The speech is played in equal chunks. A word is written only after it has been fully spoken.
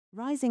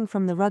Rising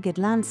from the rugged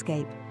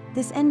landscape,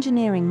 this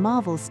engineering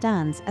marvel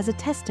stands as a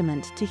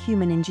testament to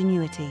human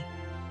ingenuity.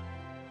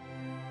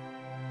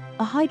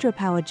 A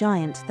hydropower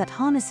giant that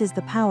harnesses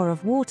the power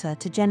of water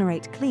to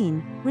generate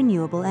clean,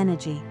 renewable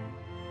energy.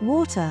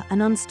 Water,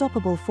 an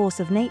unstoppable force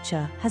of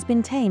nature, has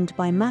been tamed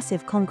by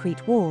massive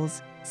concrete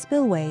walls,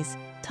 spillways,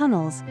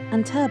 tunnels,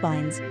 and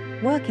turbines,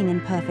 working in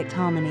perfect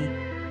harmony.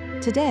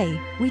 Today,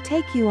 we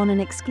take you on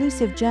an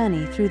exclusive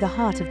journey through the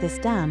heart of this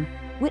dam,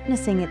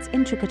 witnessing its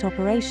intricate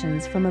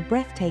operations from a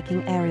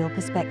breathtaking aerial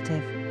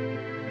perspective.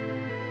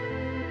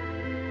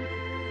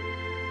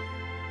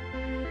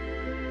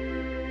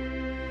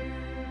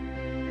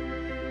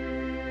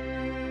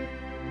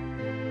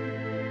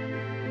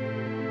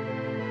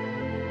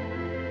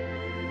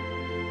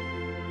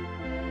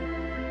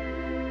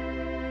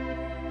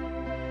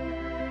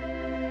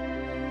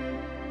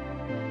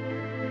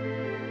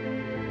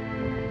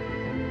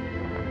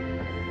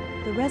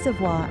 The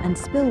reservoir and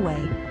spillway,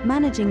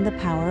 managing the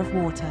power of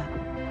water.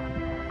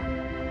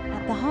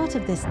 At the heart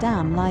of this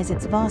dam lies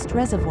its vast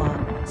reservoir,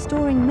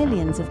 storing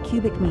millions of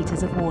cubic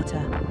meters of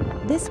water.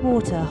 This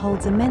water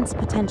holds immense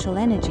potential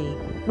energy,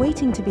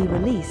 waiting to be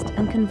released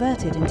and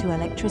converted into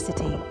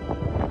electricity.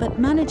 But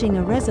managing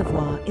a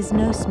reservoir is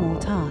no small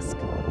task.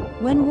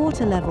 When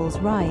water levels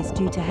rise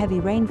due to heavy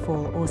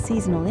rainfall or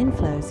seasonal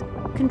inflows,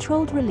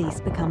 controlled release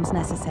becomes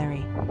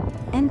necessary.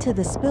 Enter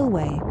the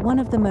spillway, one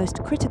of the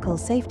most critical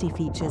safety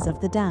features of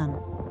the dam.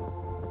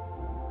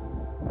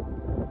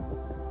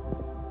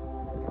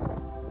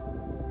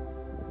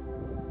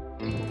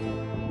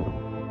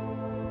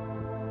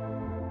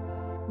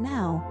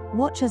 Now,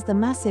 watch as the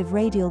massive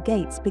radial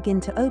gates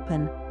begin to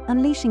open,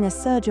 unleashing a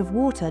surge of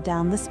water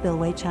down the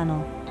spillway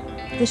channel.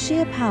 The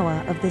sheer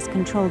power of this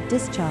controlled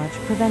discharge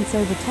prevents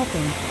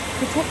overtopping,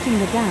 protecting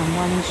the dam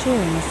while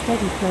ensuring a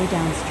steady flow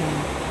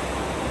downstream.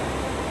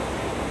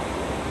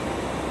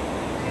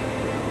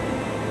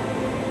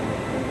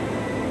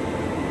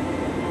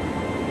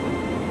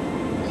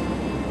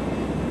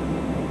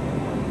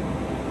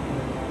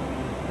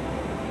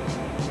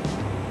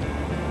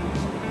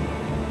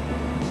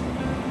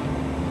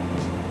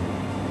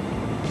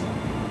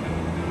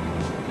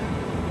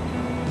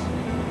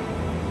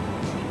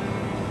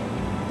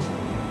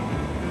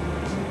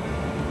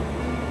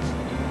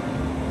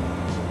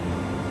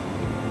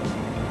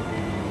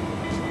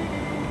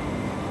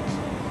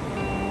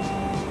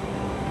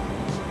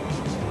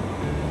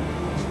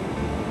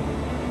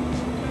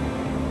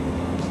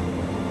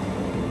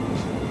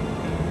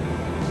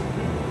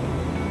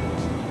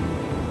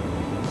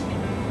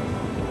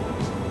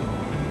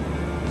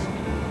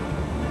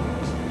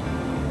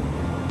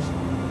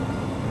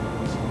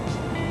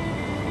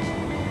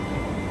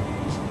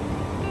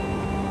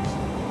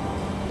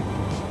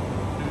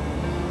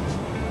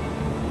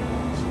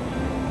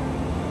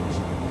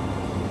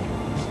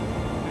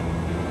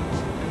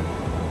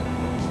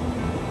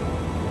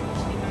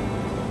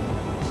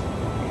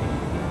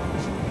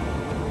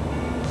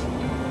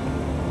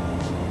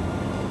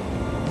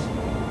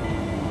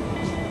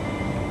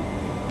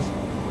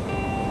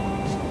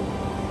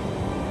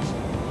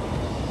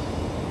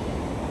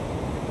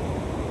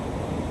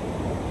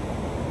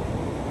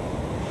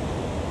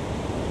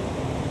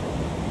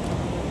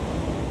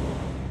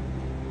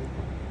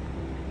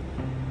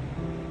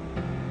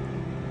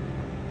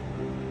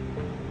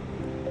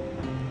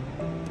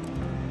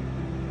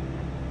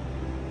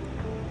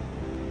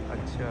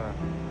 अच्छा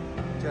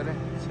चलें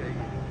सही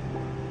है।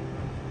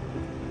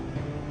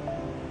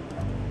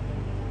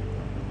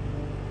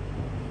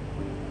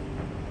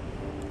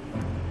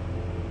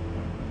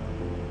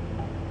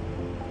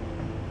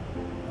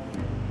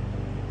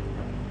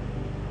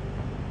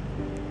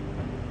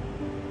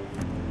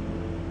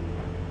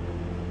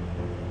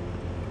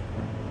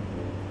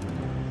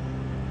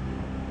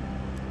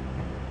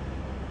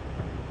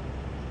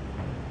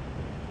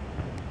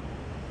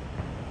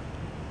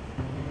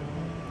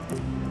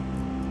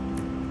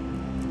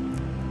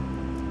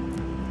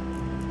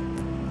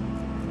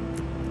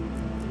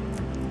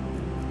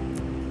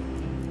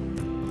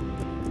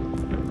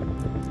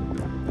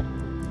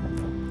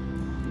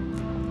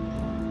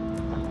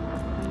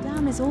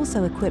 Is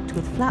also equipped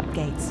with flap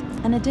gates,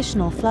 an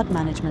additional flood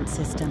management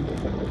system.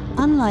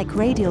 Unlike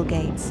radial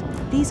gates,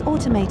 these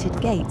automated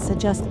gates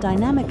adjust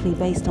dynamically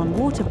based on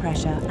water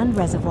pressure and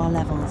reservoir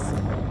levels.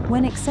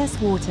 When excess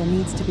water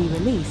needs to be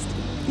released,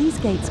 these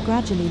gates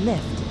gradually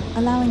lift,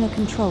 allowing a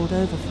controlled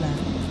overflow.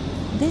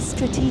 This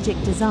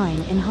strategic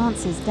design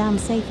enhances dam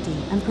safety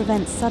and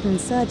prevents sudden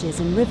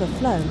surges in river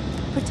flow,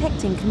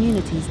 protecting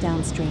communities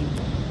downstream.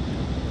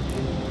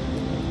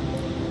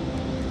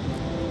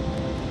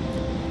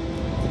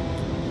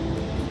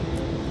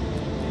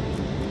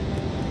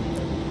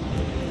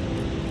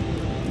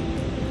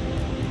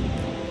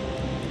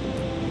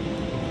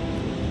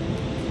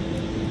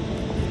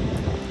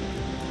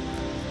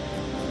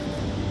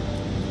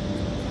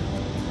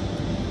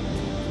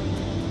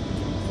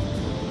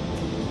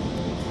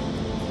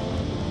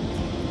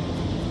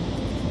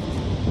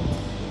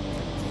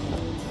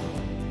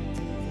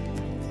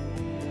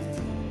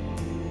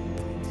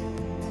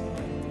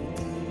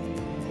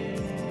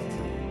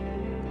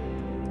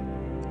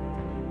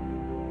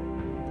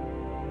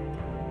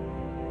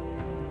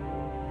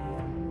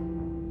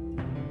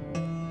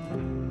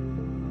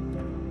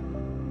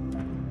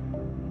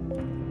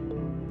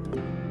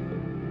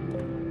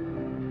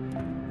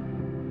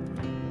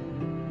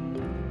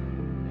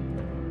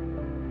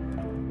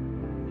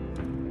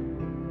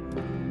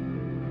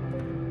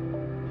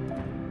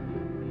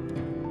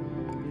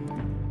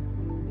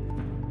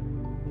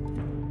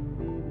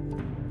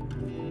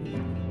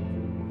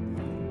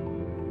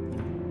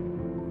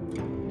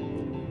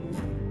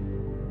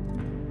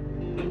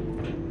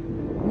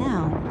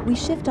 we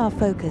shift our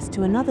focus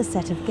to another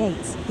set of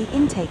gates, the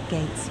intake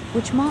gates,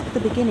 which mark the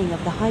beginning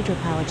of the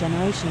hydropower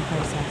generation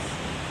process.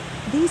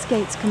 These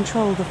gates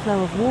control the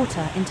flow of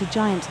water into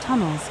giant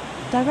tunnels,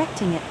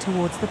 directing it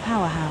towards the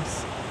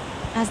powerhouse.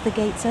 As the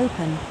gates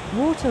open,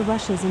 water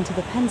rushes into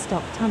the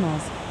penstock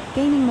tunnels,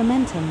 gaining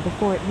momentum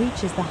before it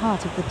reaches the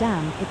heart of the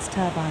dam, its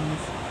turbines.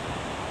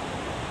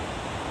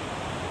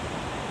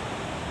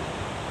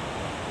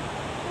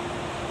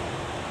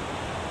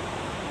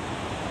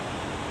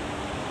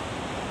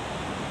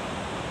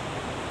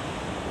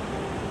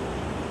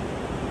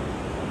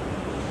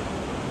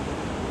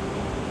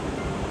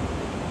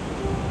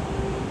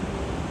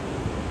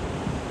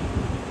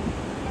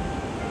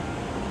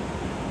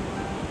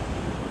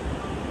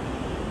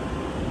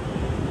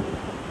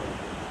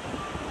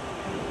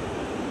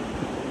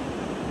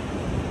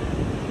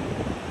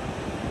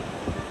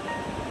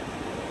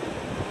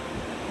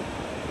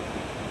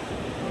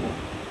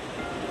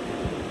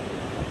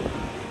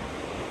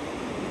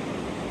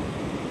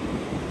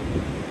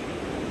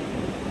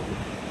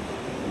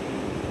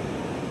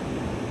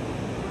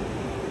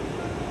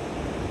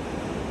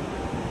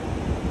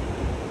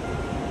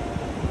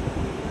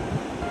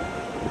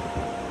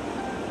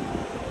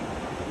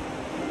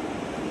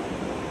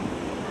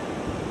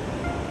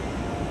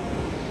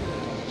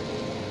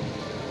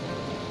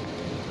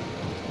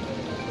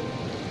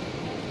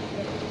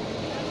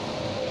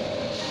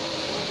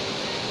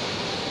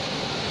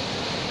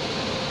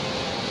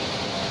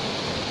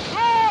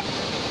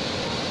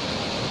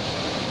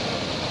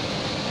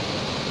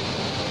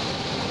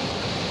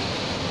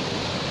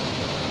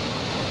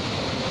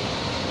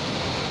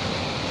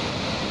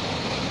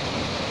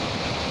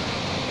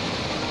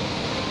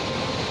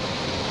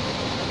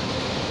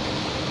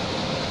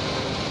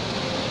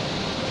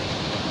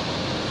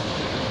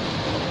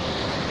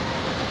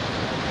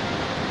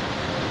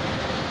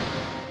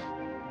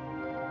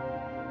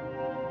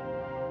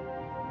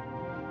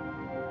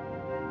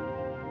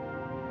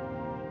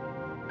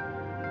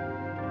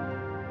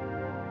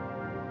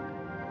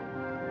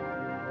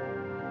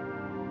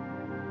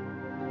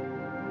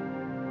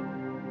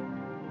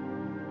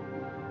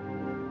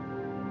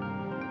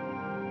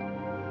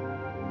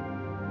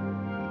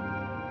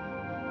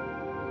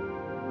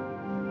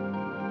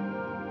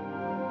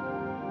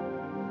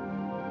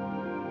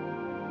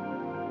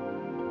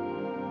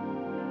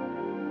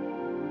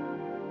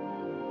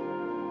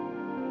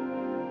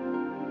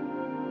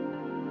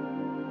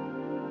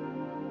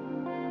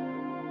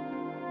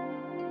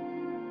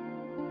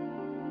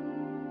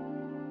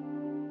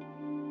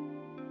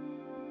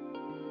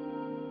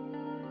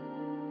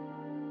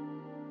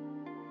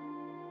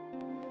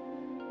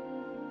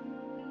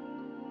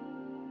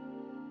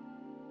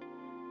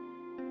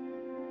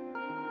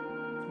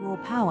 Raw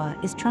power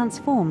is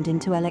transformed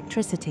into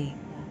electricity.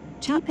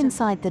 Deep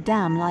inside the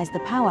dam lies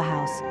the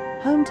powerhouse,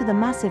 home to the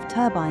massive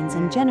turbines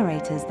and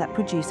generators that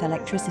produce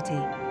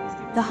electricity.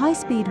 The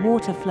high-speed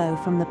water flow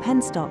from the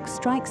penstock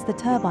strikes the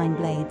turbine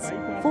blades,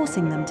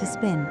 forcing them to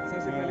spin.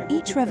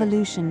 Each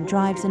revolution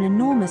drives an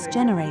enormous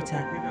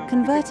generator,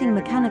 converting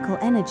mechanical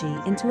energy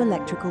into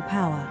electrical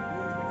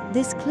power.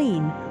 This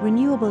clean,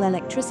 renewable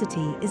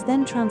electricity is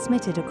then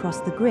transmitted across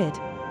the grid,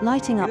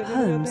 lighting up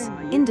homes,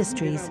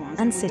 industries,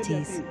 and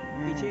cities.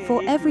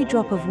 For every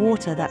drop of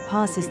water that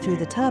passes through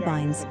the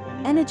turbines,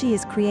 energy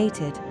is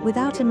created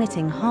without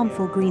emitting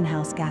harmful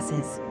greenhouse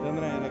gases.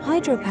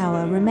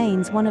 Hydropower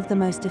remains one of the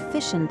most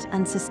efficient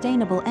and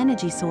sustainable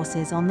energy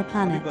sources on the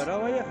planet.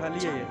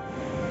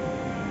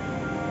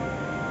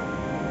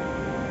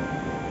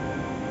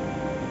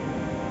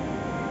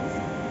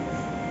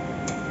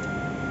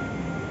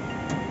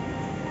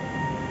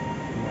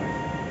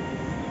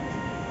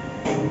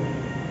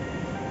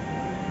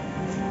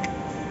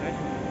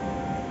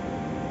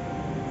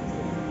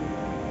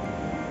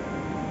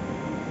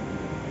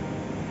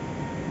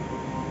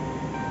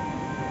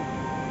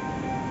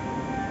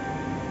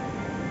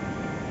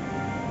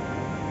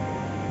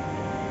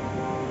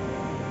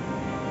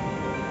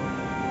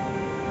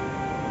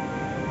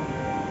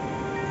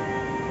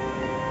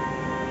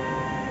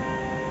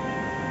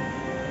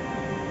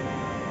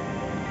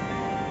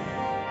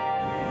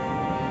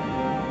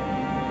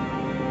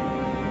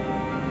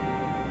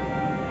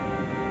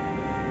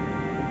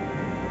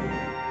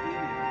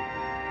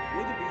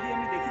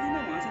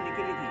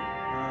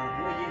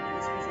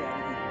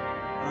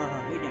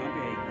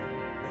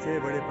 ये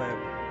बड़े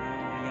pipe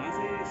यहाँ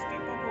से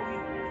step up होगी,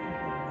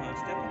 हाँ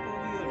step up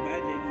होगी और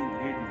बाहर जाएगी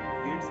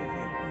गेट से।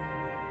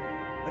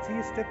 अच्छा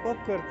ये स्टेप अप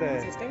करता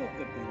है, स्टेप अप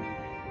करते हैं।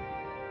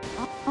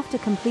 After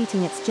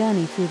completing its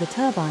journey through the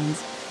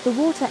turbines, the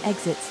water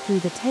exits through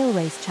the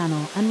tailrace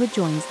channel and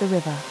rejoins the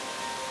river.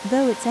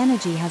 Though its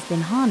energy has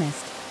been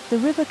harnessed, the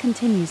river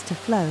continues to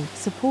flow,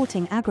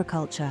 supporting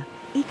agriculture,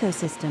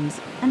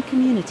 ecosystems, and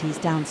communities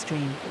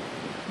downstream.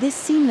 This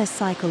seamless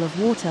cycle of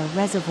water,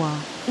 reservoir,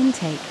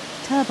 intake,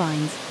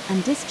 turbines,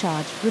 and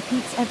discharge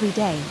repeats every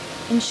day,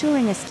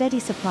 ensuring a steady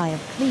supply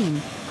of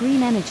clean,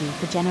 green energy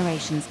for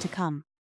generations to come.